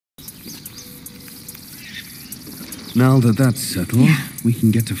Now that that's settled, we can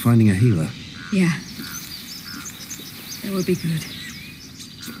get to finding a healer. Yeah. That would be good.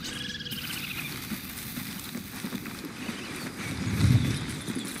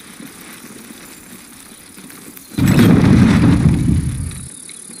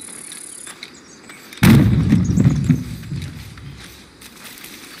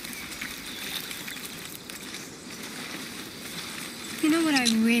 You know what I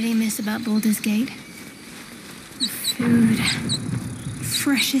really miss about Baldur's Gate? The food.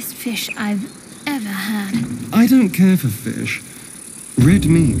 Freshest fish I've ever had. I don't care for fish. Red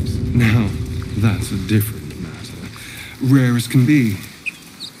meat, now, that's a different matter. Rare as can be.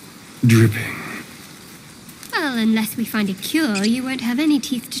 Dripping. Well, unless we find a cure, you won't have any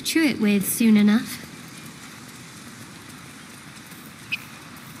teeth to chew it with soon enough.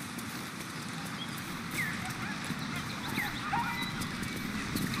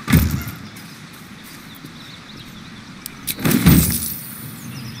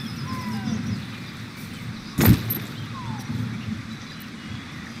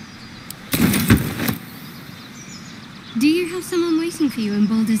 Do you have someone waiting for you in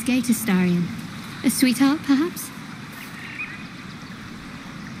Baldur's Gate, Astarion? A sweetheart, perhaps?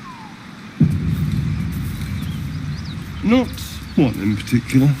 Not one in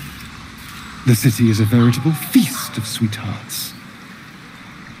particular. The city is a veritable feast of sweethearts.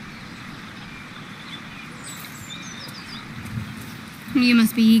 You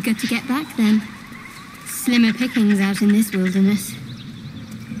must be eager to get back, then. Slimmer pickings out in this wilderness.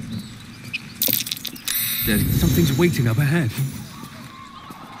 Something's waiting up ahead.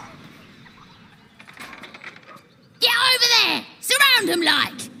 Get over there! Surround them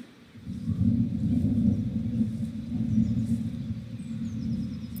like!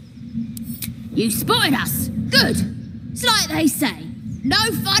 You spotted us! Good! It's like they say,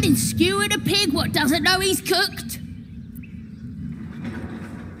 no fun in skewing a pig what doesn't know he's cooked.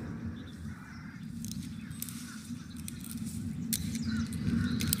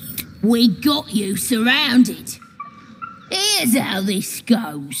 We got you surrounded. Here's how this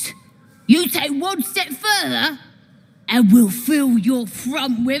goes. You take one step further, and we'll fill your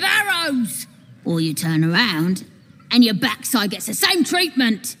front with arrows. Or you turn around, and your backside gets the same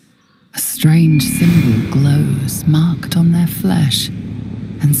treatment. A strange symbol glows, marked on their flesh,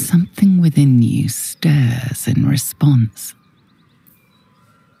 and something within you stirs in response.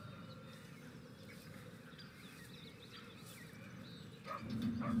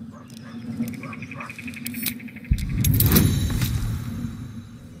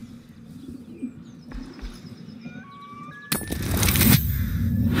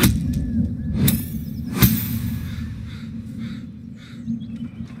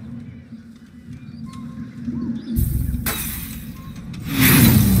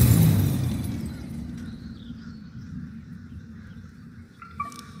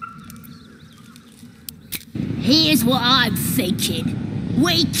 Here's what I'm thinking.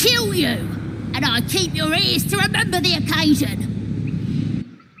 We kill you, and I keep your ears to remember the occasion.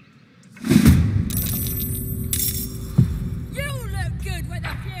 You look good with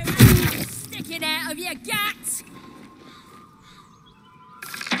a few arrows sticking out of your guts.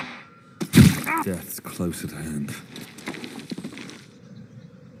 Death's close at hand.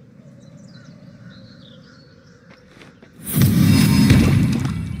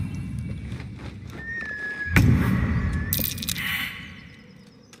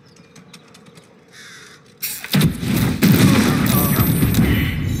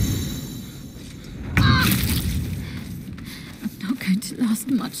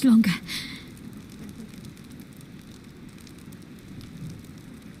 Last much longer.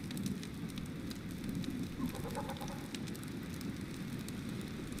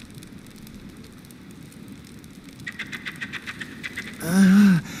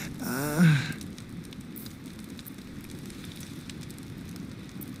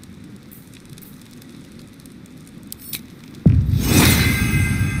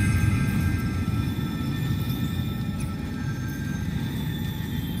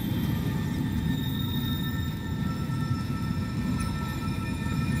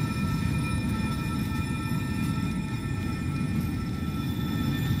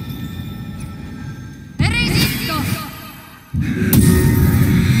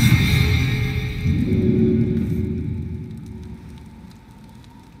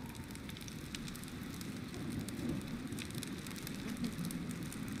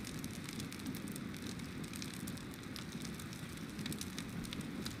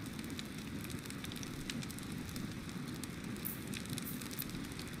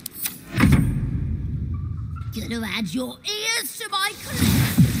 Gonna add your ears to my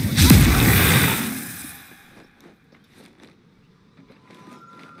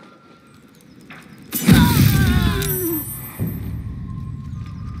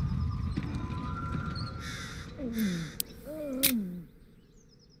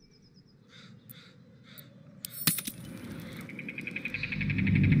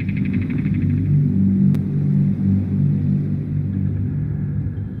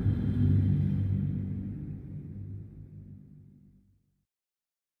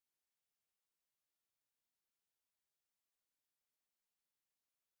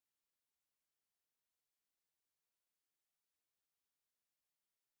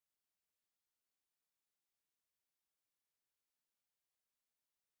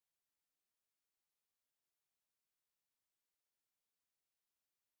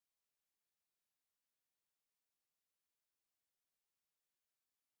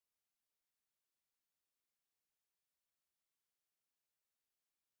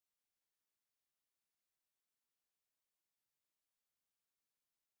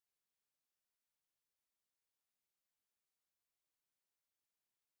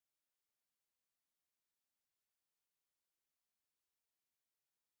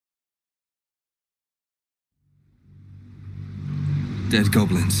Dead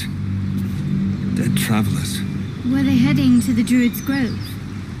goblins. Dead travelers. Were they heading to the Druid's Grove?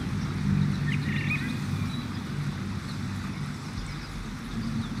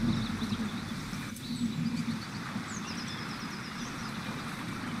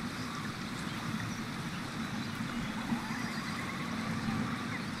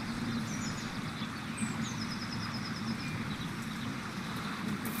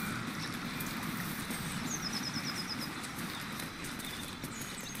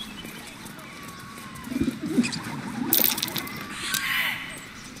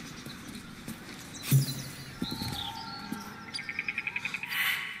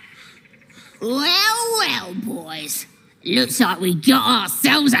 Well, well, boys. Looks like we got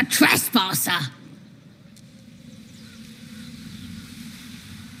ourselves a trespasser.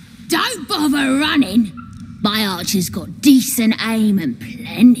 Don't bother running. My archer's got decent aim and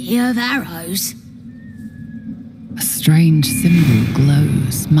plenty of arrows. A strange symbol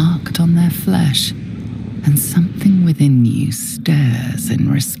glows, marked on their flesh, and something within you stirs in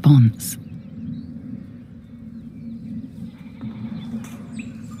response.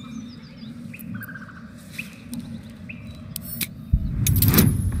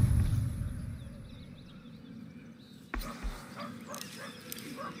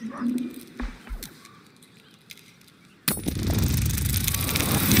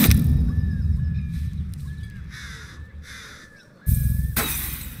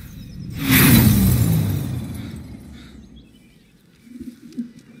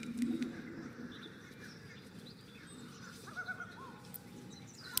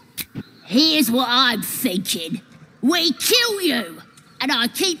 Here's what I'm thinking. We kill you, and I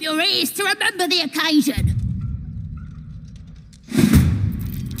keep your ears to remember the occasion.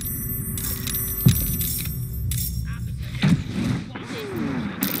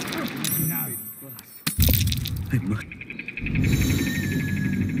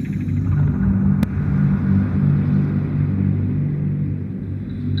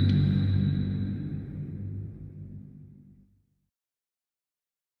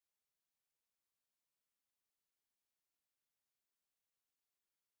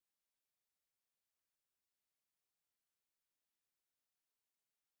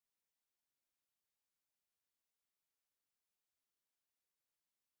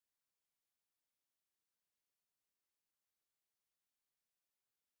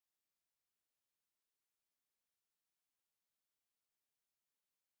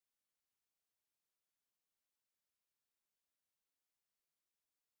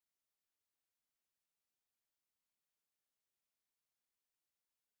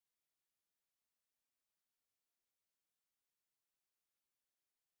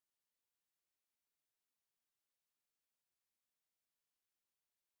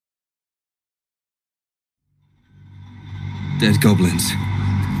 Dead goblins.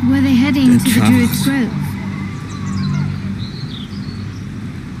 Were they heading Dead to the travelers. Druid's Grove?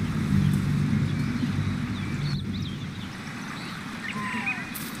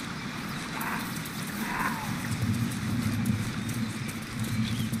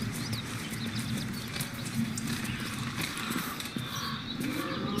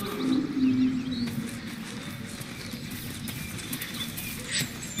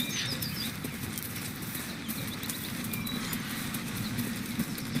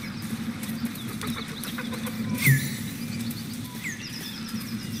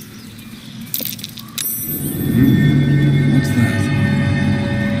 What's that?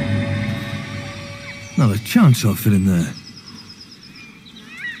 Not a chance I'll fit in there.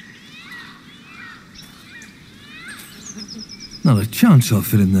 Not a chance I'll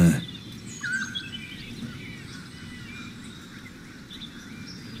fit in there.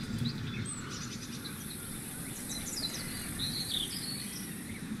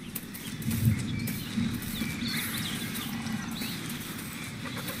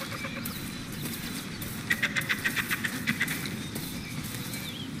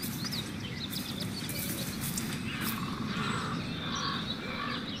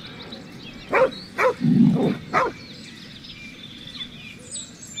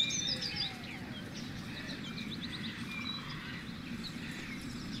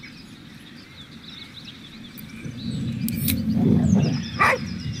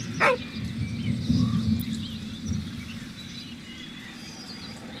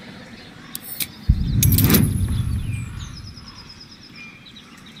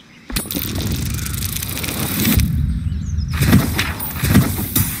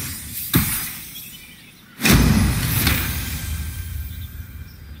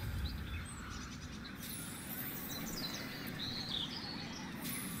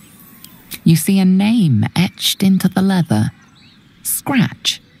 You see a name etched into the leather,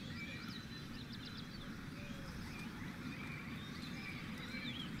 scratch.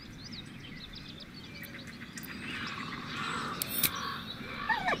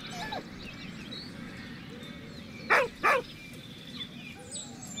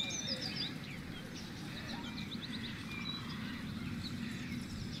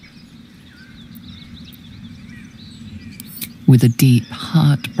 With a deep,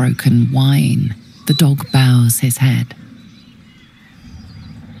 heartbroken whine, the dog bows his head.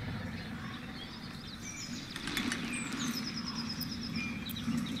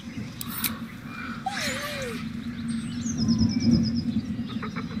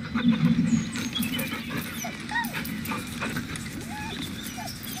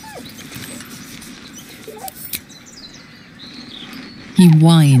 He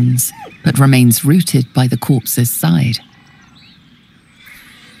whines, but remains rooted by the corpse's side.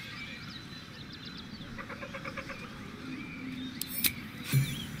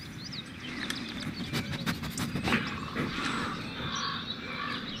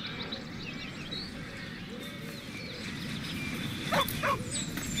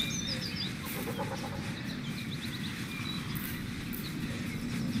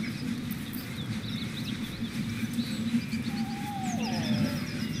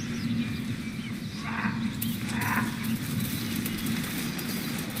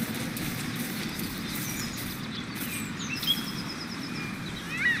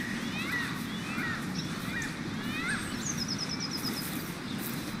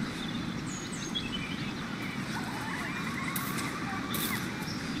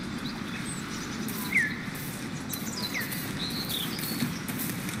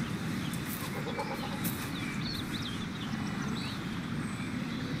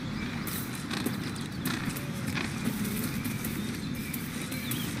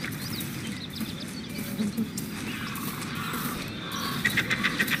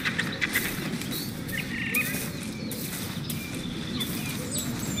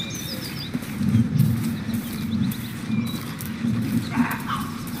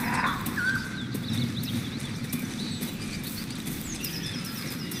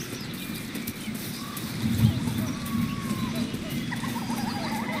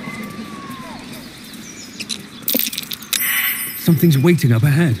 Something's waiting up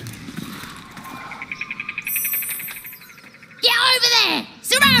ahead. Get over there!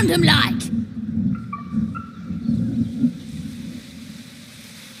 Surround them like!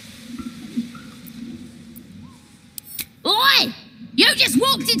 Oi! You just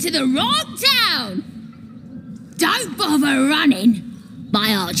walked into the wrong town! Don't bother running.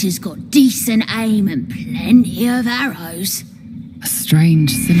 My archer's got decent aim and plenty of arrows. A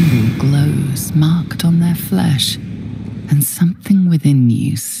strange symbol glows, marked on their flesh, and something within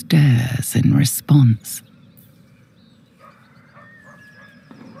you stirs in response.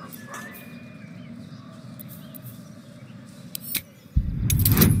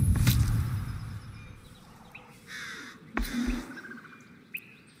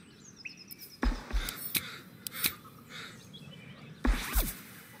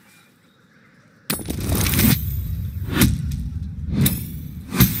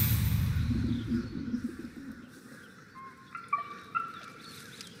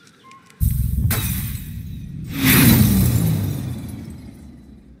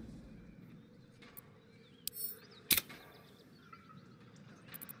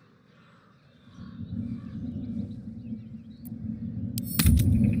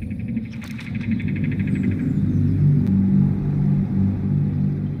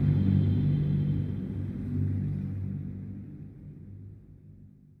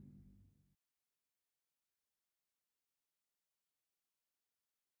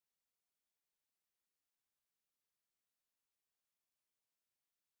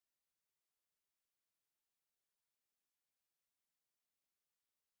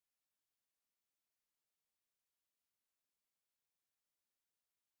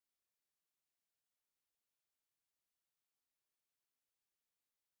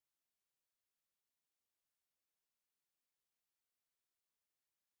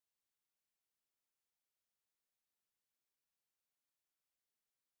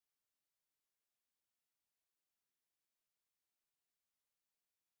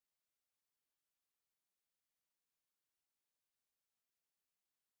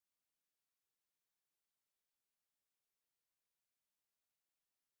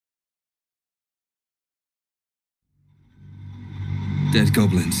 Dead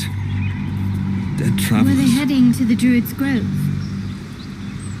goblins. Dead Were they travelers. heading to the Druid's Grove?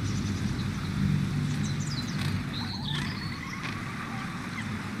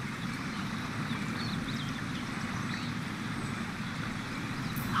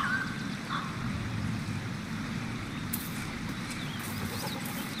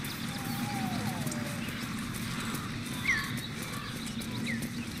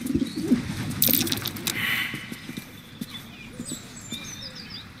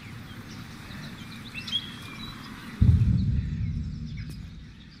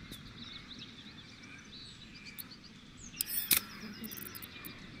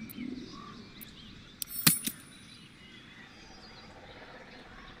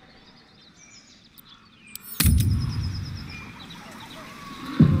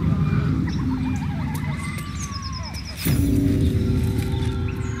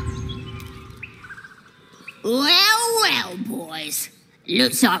 Well, boys.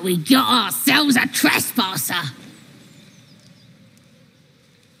 Looks like we got ourselves a trespasser.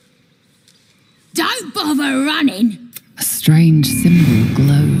 Don't bother running. A strange symbol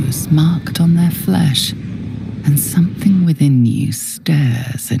glows, marked on their flesh, and something within you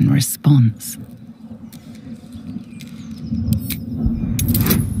stirs in response.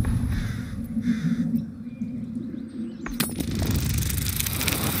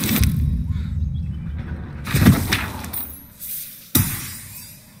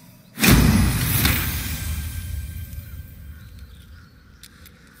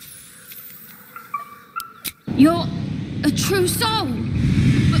 You're a true soul.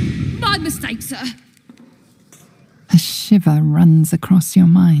 My mistake, sir. A shiver runs across your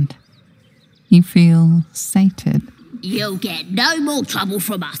mind. You feel sated. You'll get no more trouble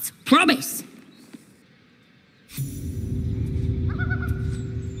from us. Promise.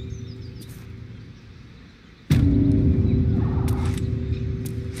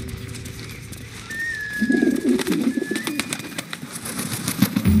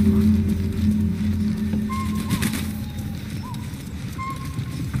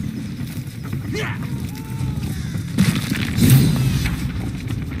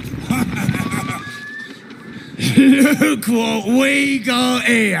 Look what we got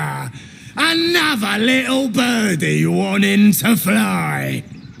here. Another little birdie wanting to fly.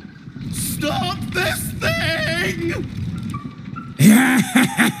 Stop this thing!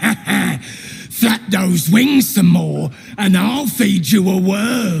 Flap those wings some more and I'll feed you a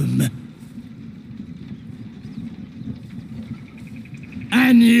worm.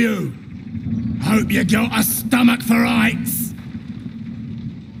 And you. Hope you got a stomach for heights.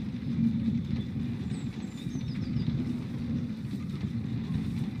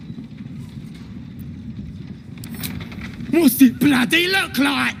 What's it bloody look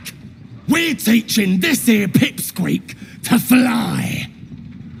like? We're teaching this here pipsqueak to fly.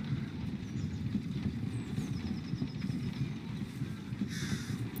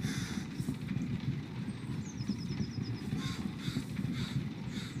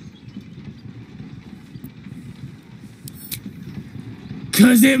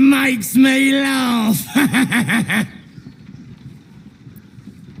 Cause it makes me laugh.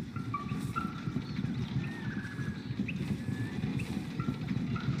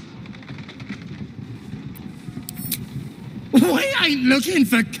 We ain't looking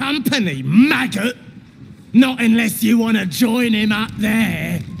for company, maggot. Not unless you want to join him up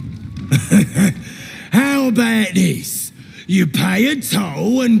there. How about this? You pay a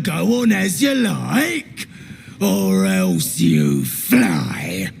toll and go on as you like, or else you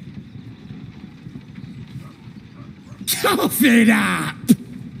fly. Cough it up!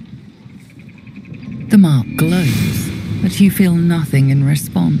 The mark glows, but you feel nothing in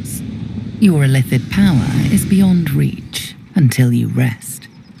response. Your illithid power is beyond reach until you rest.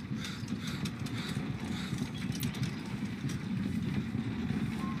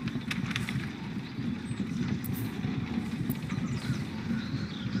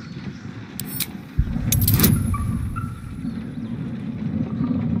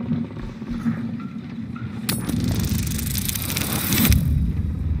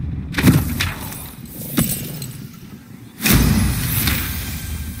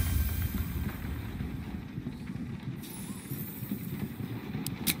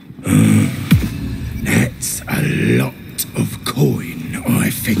 That's a lot of coin, I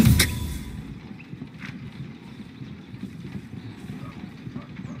think.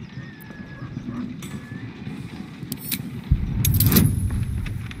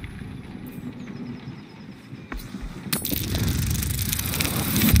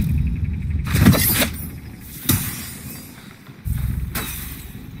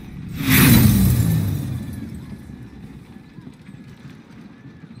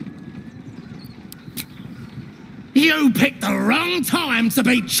 You picked the wrong time to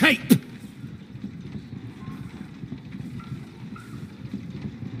be cheap!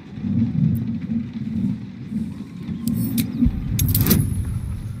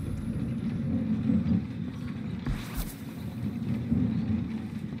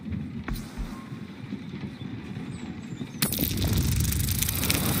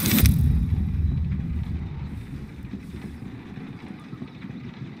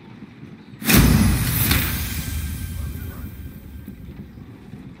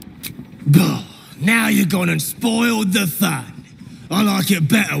 Now you're gone and spoiled the fun. I like it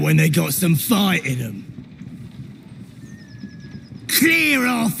better when they got some fight in them. Clear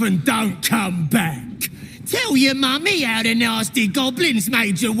off and don't come back. Tell your mummy how the nasty goblins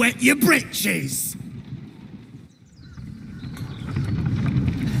made you wet your britches.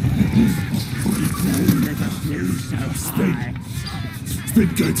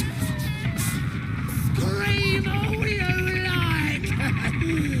 Speak good. Scream all you like!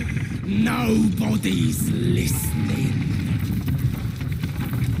 Nobody's listening.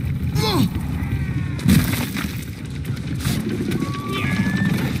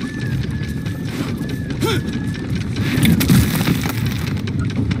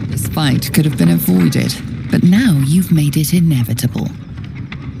 This fight could have been avoided, but now you've made it inevitable.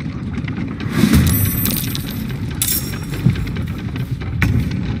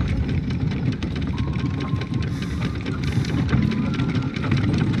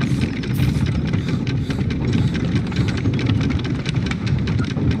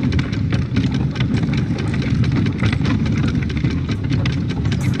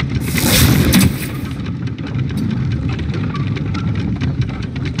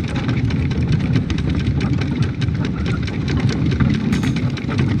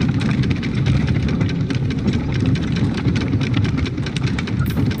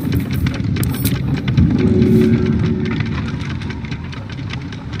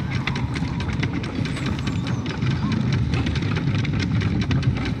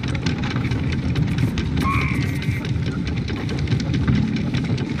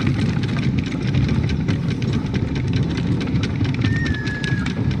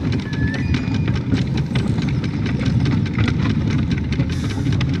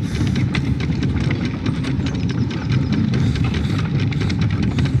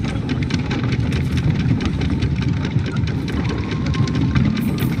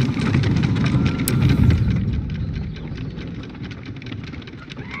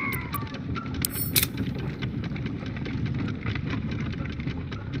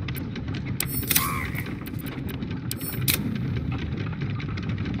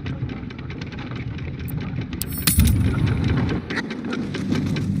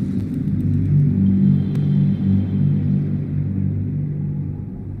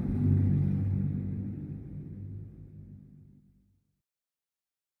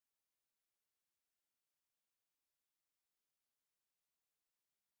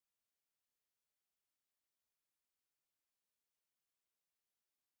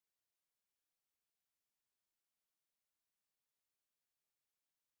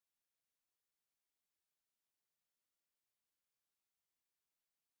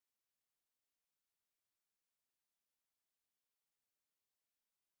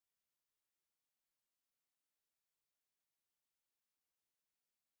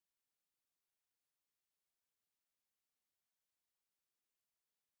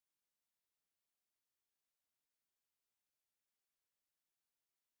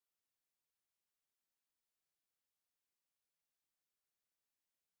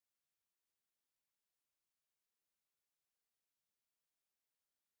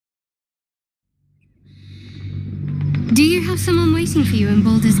 Do you have someone waiting for you in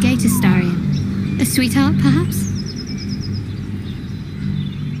Baldur's Gate, Astarion? A sweetheart, perhaps?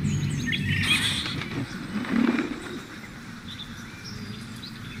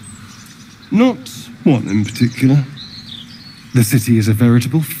 Not one in particular. The city is a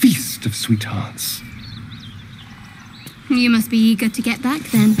veritable feast of sweethearts. You must be eager to get back,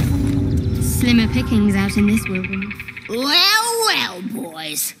 then. Slimmer pickings out in this wilderness. Well,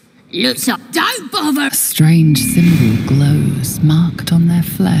 boys. Looks up. Don't bother. A strange symbol glows, marked on their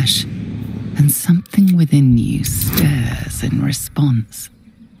flesh, and something within you stirs in response.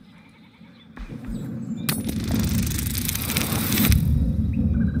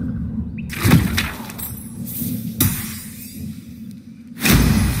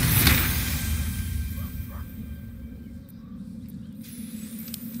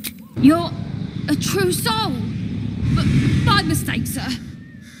 You're a true soul. But my mistake, sir.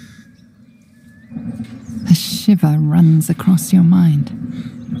 A shiver runs across your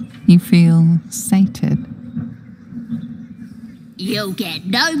mind. You feel sated. You'll get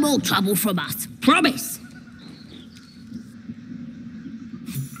no more trouble from us. Promise.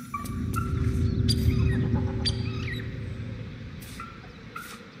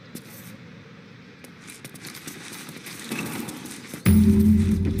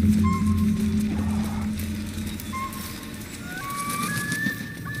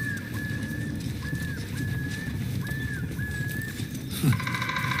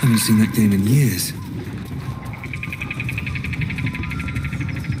 Haven't seen that game in years.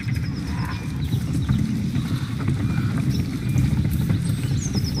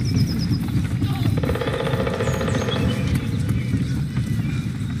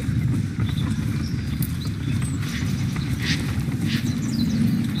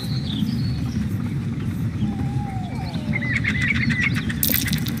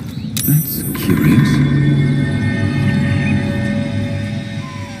 That's curious.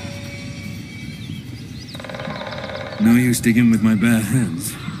 use digging with my bare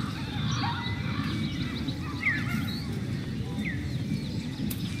hands.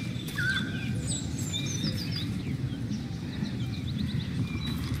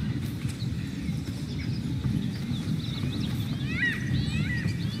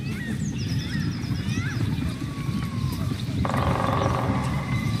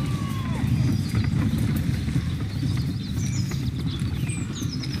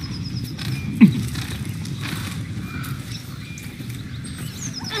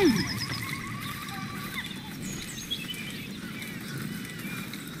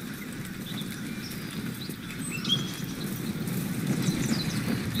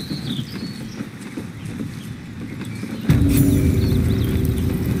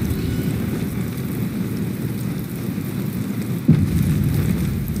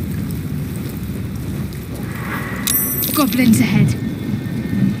 Goblins ahead.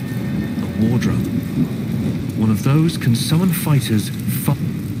 A war drum. One of those can summon fighters.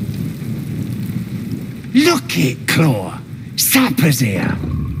 Look it, Claw. Sapper's here.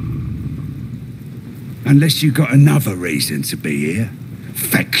 Unless you got another reason to be here.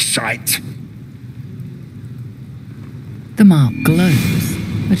 Feck sight. The mark glows,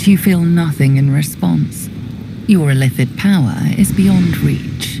 but you feel nothing in response. Your illithid power is beyond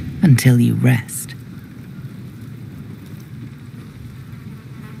reach until you rest.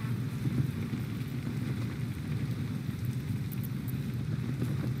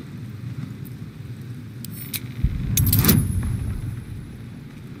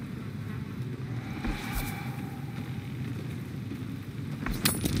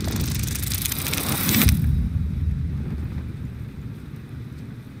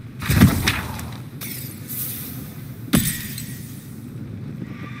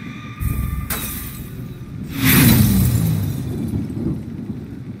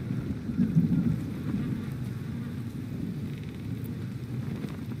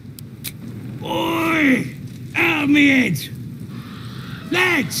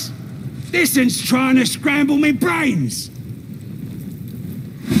 Lads, this one's trying to scramble me brains.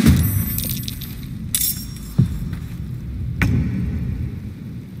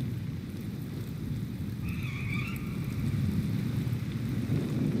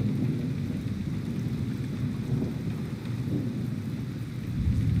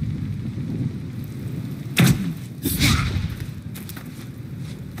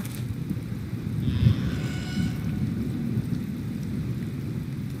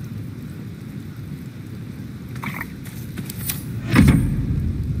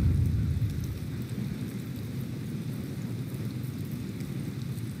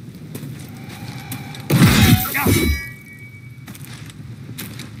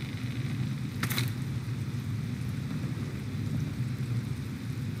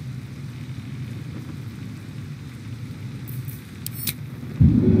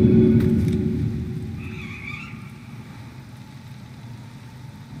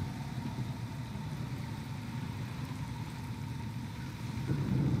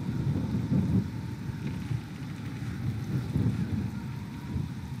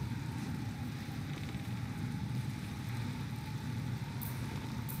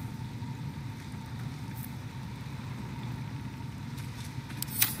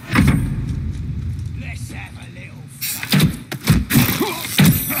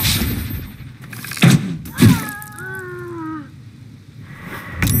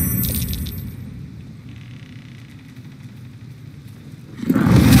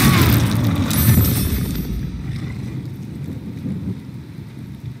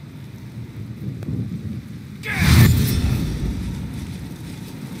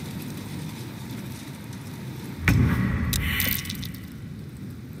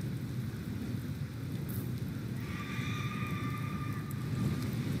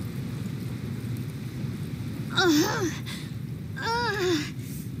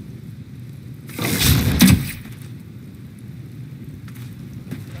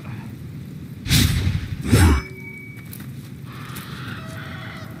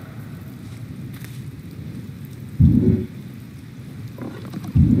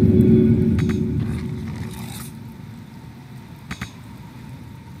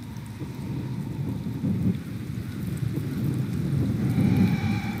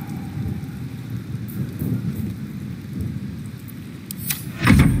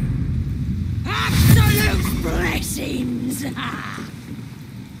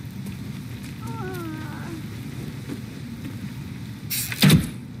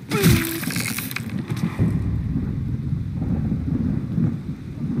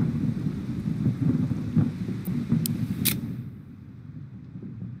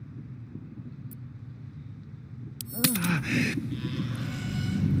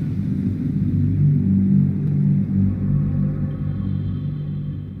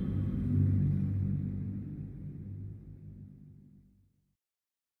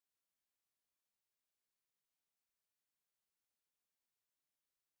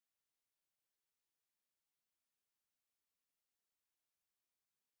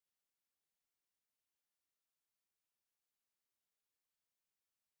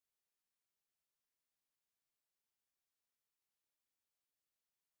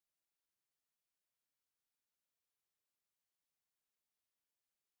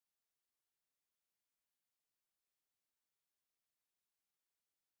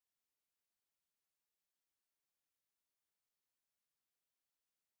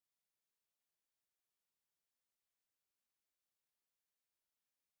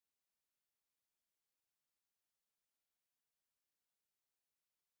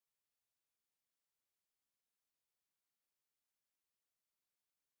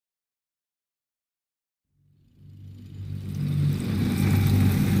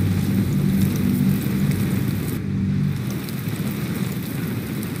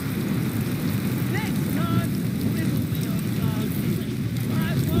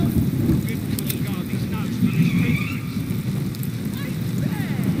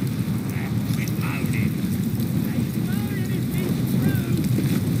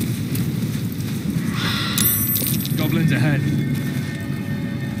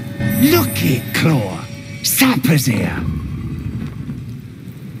 it, Claw. Supper's here.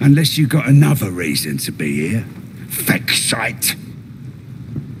 Unless you got another reason to be here. Fexite.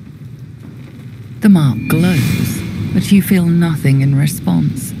 The mark glows, but you feel nothing in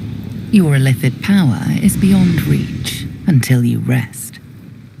response. Your illithid power is beyond reach until you rest.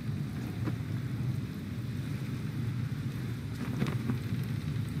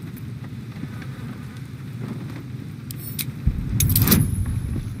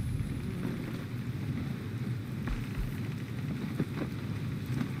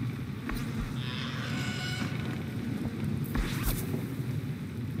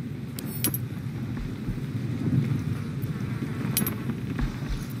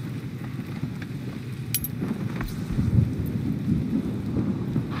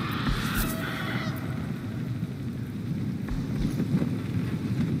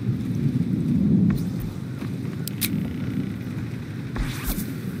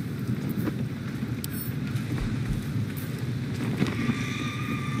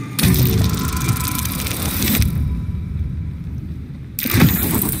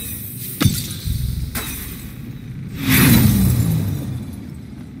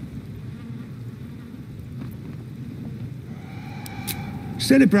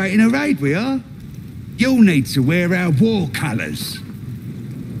 Celebrating a raid, we are. You'll need to wear our war colours.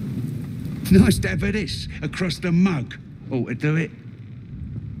 Nice to have this across the mug. Ought to do it.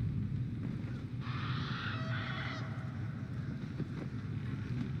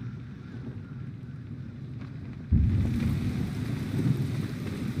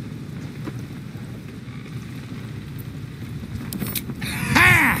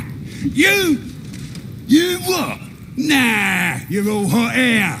 Ha! You what? Nah, you're all hot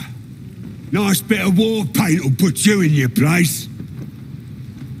air. Nice bit of war paint will put you in your place.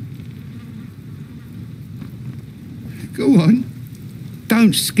 Go on.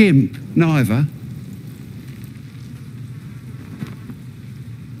 Don't skimp, neither.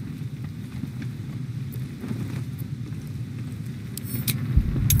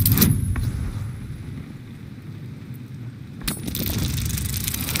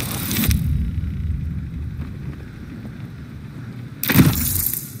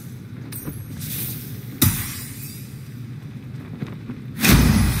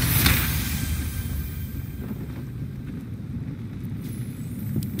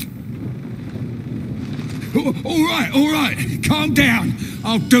 All right, calm down.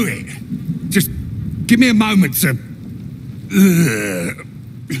 I'll do it. Just give me a moment to...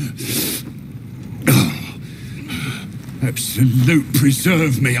 Oh, absolute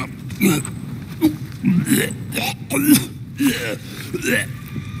preserve me up.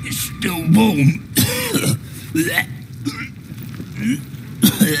 It's still warm.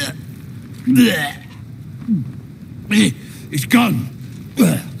 It's gone.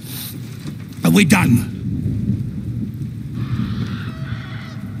 Are we done?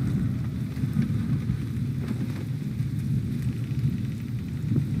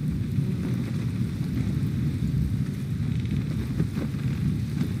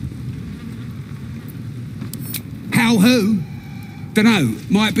 How who? Dunno.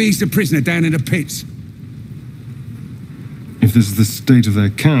 Might be he's the prisoner down in the pits. If this is the state of their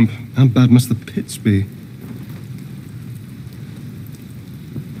camp, how bad must the pits be?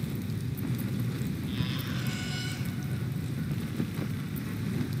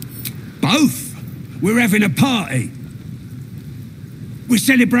 Both. We're having a party. We're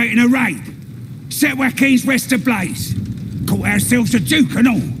celebrating a raid. Set Joaquin's rest ablaze. Caught ourselves a duke and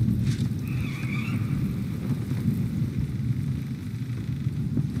all.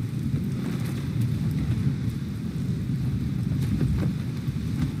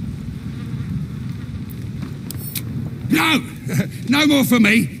 No! No more for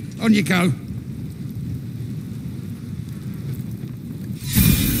me. On you go.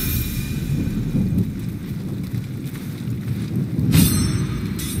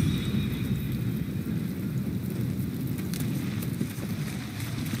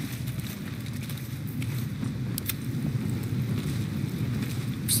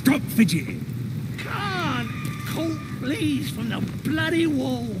 Stop fidgeting. Can't caught fleas from the bloody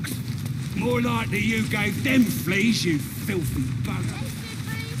walls. More likely you gave them fleas, you filthy bugger.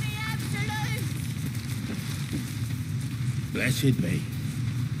 Blessed be.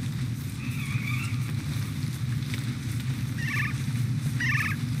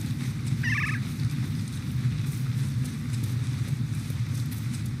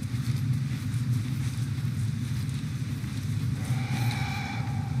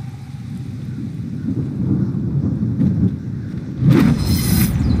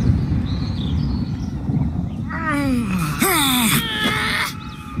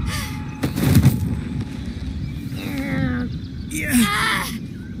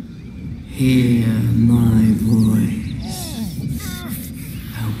 Hear my voice.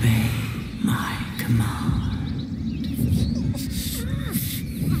 Obey my command.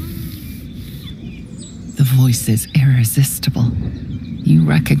 The voice is irresistible. You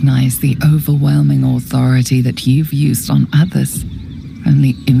recognize the overwhelming authority that you've used on others,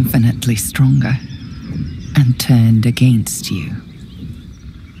 only infinitely stronger, and turned against you.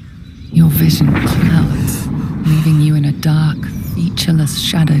 Your vision clouds, leaving you in a dark, featureless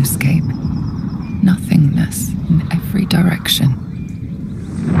shadowscape. Nothingness in every direction.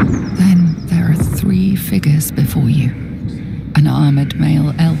 Then there are 3 figures before you. An armored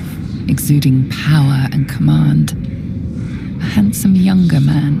male elf, exuding power and command. A handsome younger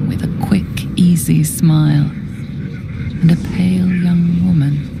man with a quick, easy smile. And a pale young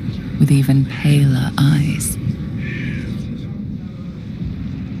woman with even paler eyes.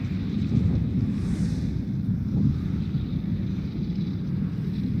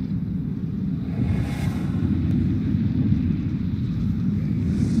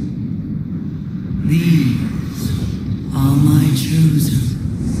 These are my chosen.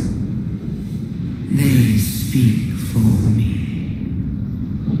 They speak for me.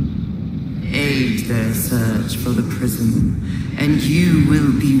 Aid their search for the prism, and you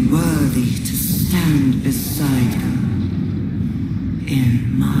will be worthy to stand beside them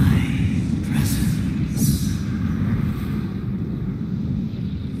in my presence.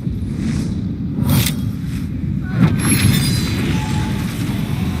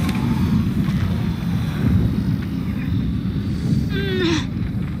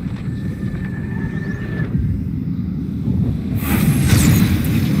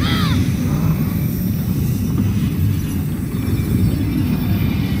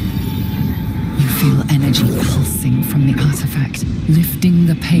 From the artifact, lifting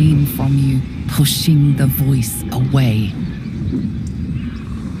the pain from you, pushing the voice away.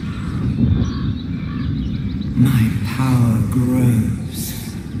 My power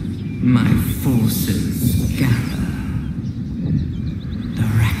grows, my forces gather. The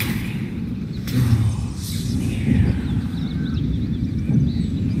reckoning draws near.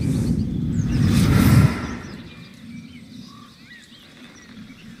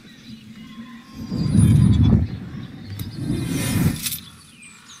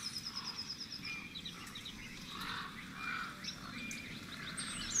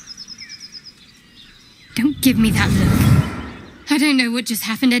 Don't give me that look. I don't know what just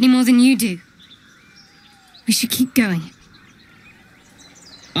happened any more than you do. We should keep going.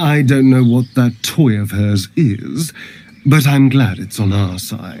 I don't know what that toy of hers is, but I'm glad it's on our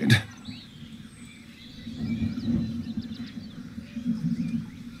side.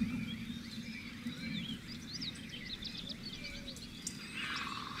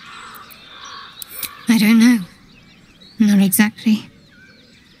 I don't know. Not exactly.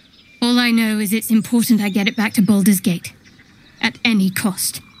 All I know is it's important I get it back to Baldur's Gate. At any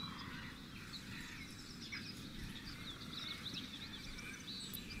cost.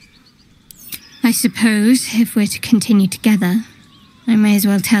 I suppose, if we're to continue together, I may as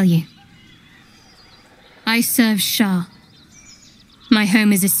well tell you. I serve Shah. My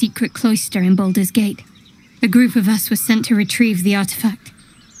home is a secret cloister in Baldur's Gate. A group of us was sent to retrieve the artifact.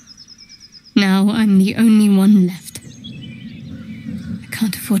 Now I'm the only one left. I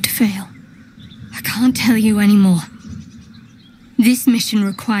can't afford to fail. I can't tell you anymore. This mission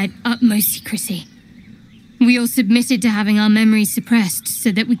required utmost secrecy. We all submitted to having our memories suppressed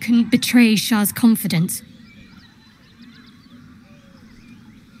so that we couldn't betray Shah's confidence.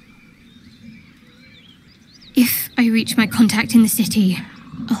 If I reach my contact in the city,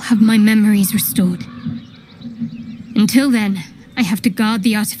 I'll have my memories restored. Until then, I have to guard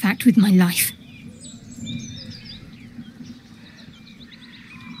the artifact with my life.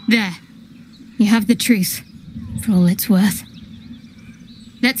 There. You have the truth, for all it's worth.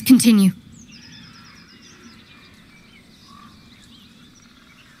 Let's continue.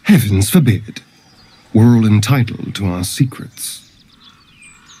 Heavens forbid. We're all entitled to our secrets.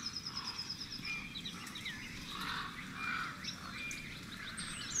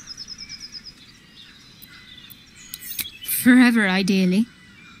 Forever, ideally.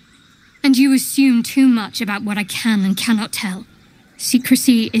 And you assume too much about what I can and cannot tell.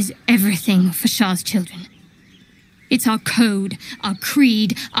 Secrecy is everything for Shah's children. It's our code, our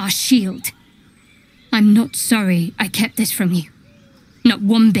creed, our shield. I'm not sorry I kept this from you. Not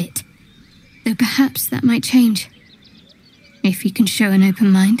one bit. Though perhaps that might change. If you can show an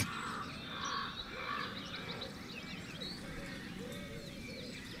open mind.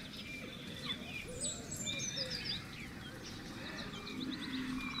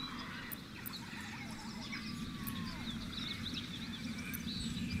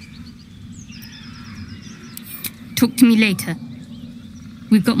 Talk to me later.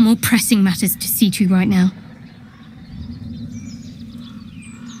 We've got more pressing matters to see to right now.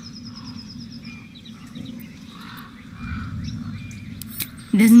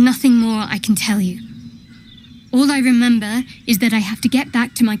 There's nothing more I can tell you. All I remember is that I have to get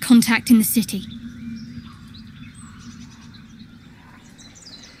back to my contact in the city.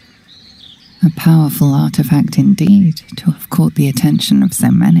 A powerful artifact indeed to have caught the attention of so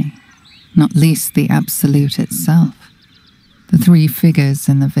many, not least the Absolute itself. The three figures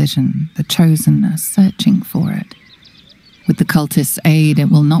in the vision, the Chosen, are searching for it. With the cultists' aid, it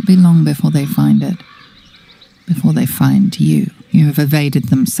will not be long before they find it. Before they find you. You have evaded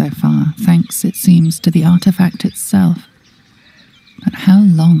them so far, thanks, it seems, to the artifact itself. But how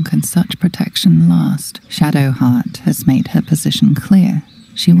long can such protection last? Shadowheart has made her position clear.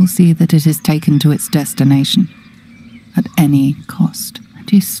 She will see that it is taken to its destination, at any cost.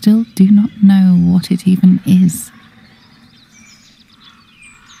 And you still do not know what it even is.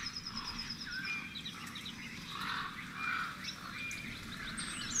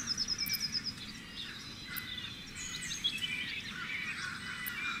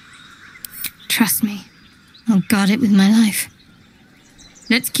 Trust me, I'll guard it with my life.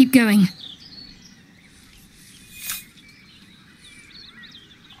 Let's keep going.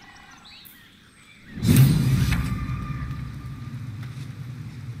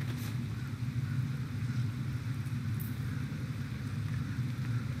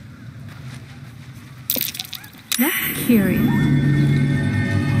 That's curious.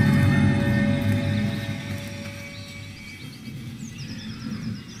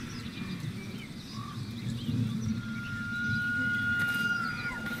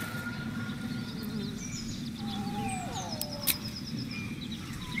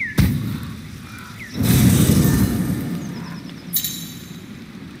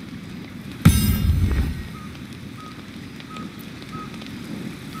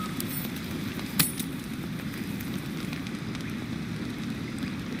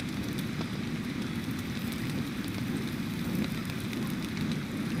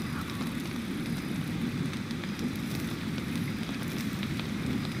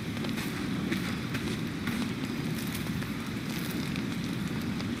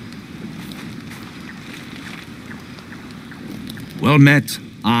 Well met.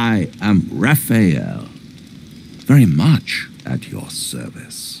 I am Raphael, very much at your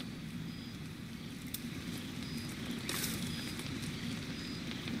service.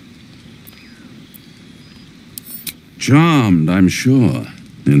 Charmed, I'm sure,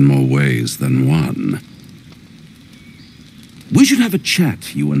 in more ways than one. We should have a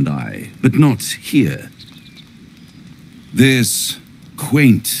chat, you and I, but not here. This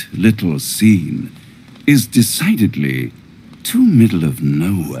quaint little scene is decidedly too middle of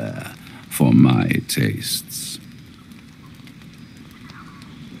nowhere for my tastes.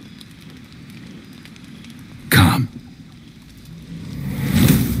 Come.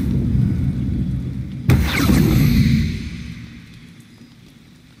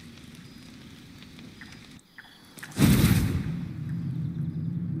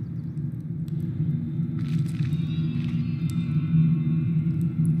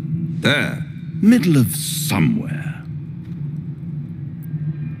 There, middle of somewhere.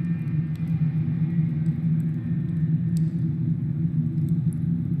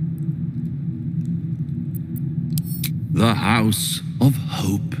 The house of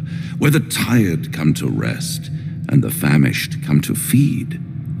hope, where the tired come to rest and the famished come to feed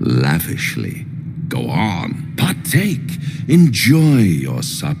lavishly. Go on, partake, enjoy your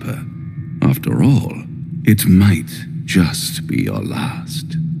supper. After all, it might just be your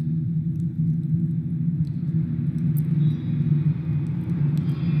last.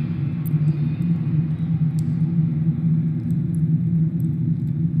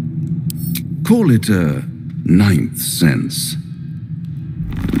 Call it a ninth sense.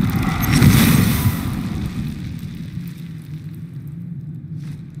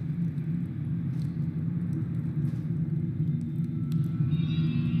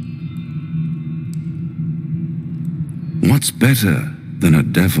 What's better than a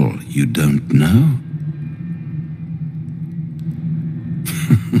devil you don't know?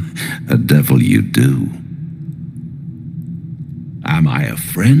 A devil you do. Am I a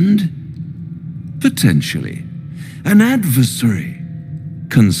friend? Potentially. An adversary?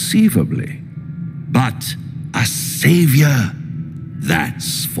 Conceivably. But a savior?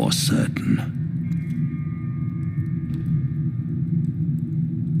 That's for certain.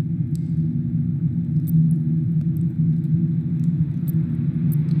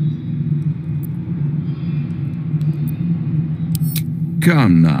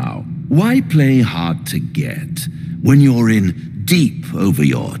 Come now. Why play hard to get when you're in deep over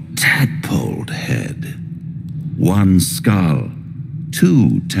your tadpoled head? One skull,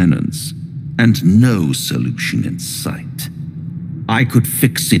 two tenants, and no solution in sight. I could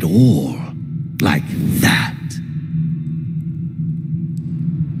fix it all like that.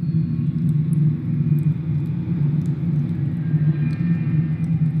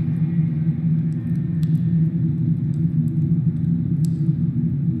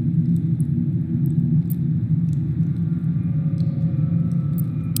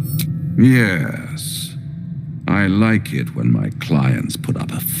 Yes, I like it when my clients put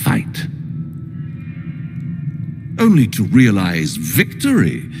up a fight. Only to realize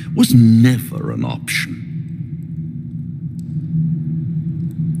victory was never an option.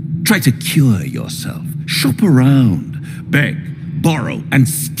 Try to cure yourself, shop around, beg, borrow, and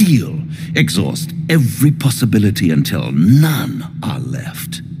steal. Exhaust every possibility until none are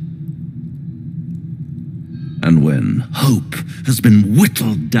left. And when hope has been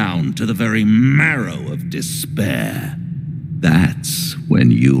whittled down to the very marrow of despair, that's when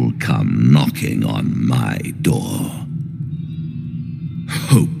you'll come knocking on my door.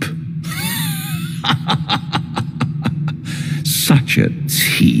 Hope. Such a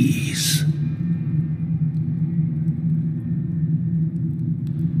tease.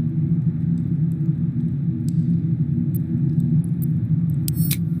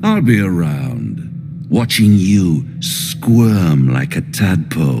 I'll be around, watching you squirm like a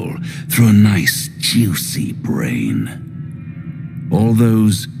tadpole through a nice juicy brain. All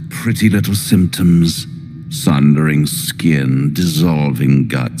those pretty little symptoms, sundering skin, dissolving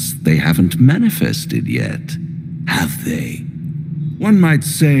guts, they haven't manifested yet, have they? One might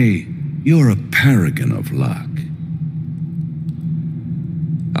say you're a paragon of luck.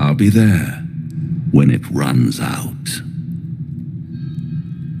 I'll be there when it runs out.